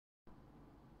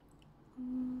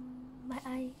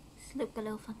my eyes look a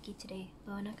little funky today,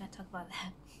 but we're not gonna talk about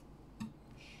that.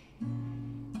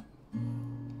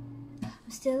 I'm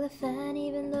still a fan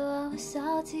even though I was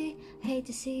salty. Hate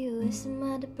to see you with some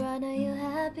other broad, are you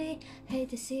happy? Hate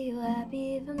to see you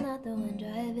happy if I'm not the one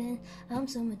driving. I'm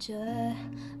so mature,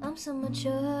 I'm so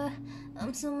mature,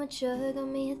 I'm so mature. Got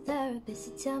me a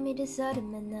therapist to tell me this other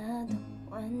man I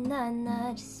don't want none.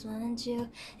 I just want you.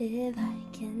 If I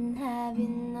can have you,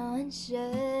 no one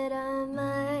should.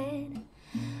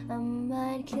 I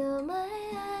might kill my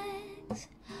ex.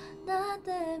 Not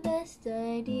the best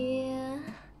idea.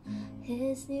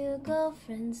 His new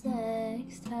girlfriend's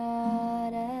next.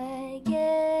 How'd I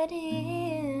get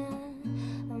here?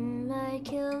 I might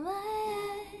kill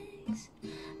my ex.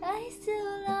 I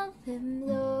still love him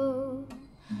though.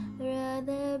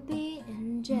 Rather be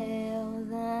in jail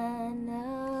than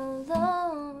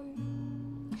alone.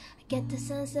 I get the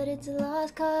sense that it's a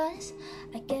lost cause.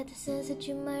 I get the sense that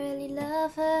you might really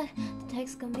love her. The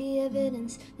text can be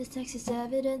evidence. This text is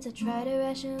evidence. I try to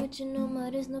ration with you no more.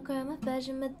 There's no crime of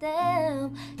passion, but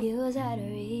damn, you was out of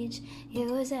reach.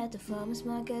 You was at the farmer's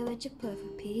market with your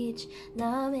perfect peach.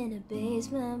 Now I'm in the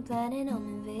basement planning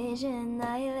home invasion.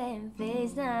 Now you're laying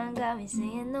face down, got me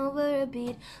singing over a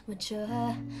beat.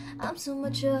 Mature, I'm so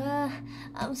mature,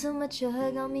 I'm so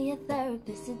mature. Got me a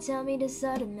therapist to tell me this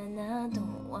other man I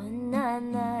don't want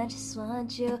none. I just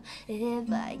want you.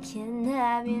 If I can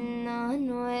have you, no one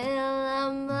will.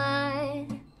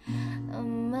 I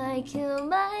might kill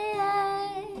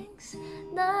my ex.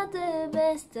 Not the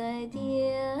best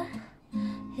idea.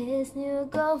 His new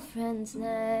girlfriend's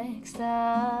next.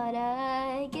 How'd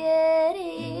I get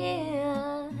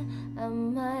here? I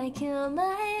might kill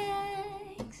my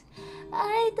ex.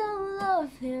 I don't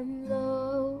love him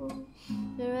though.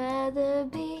 Rather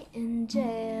be in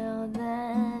jail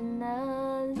than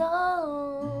alone.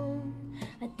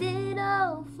 I did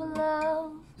all for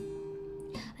love.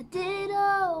 I did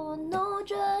all with no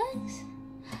drugs.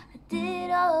 I did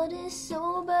all this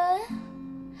sober.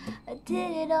 I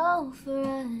did it all for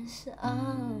us.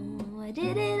 Oh, I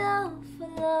did it all for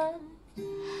love.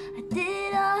 I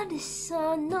did all this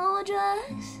on no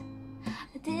drugs.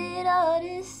 I did all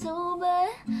this sober.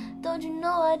 Don't you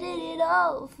know I did it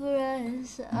all for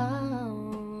us?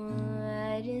 Oh,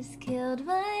 I just killed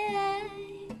my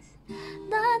ex.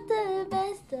 Not the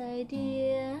best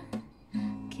idea.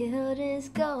 Killed his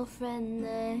girlfriend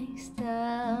next.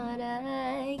 How'd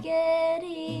I get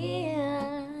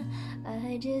here?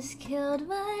 I just killed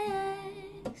my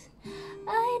ex.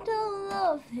 I don't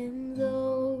love him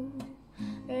though.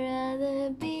 Rather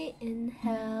be in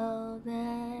hell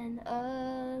than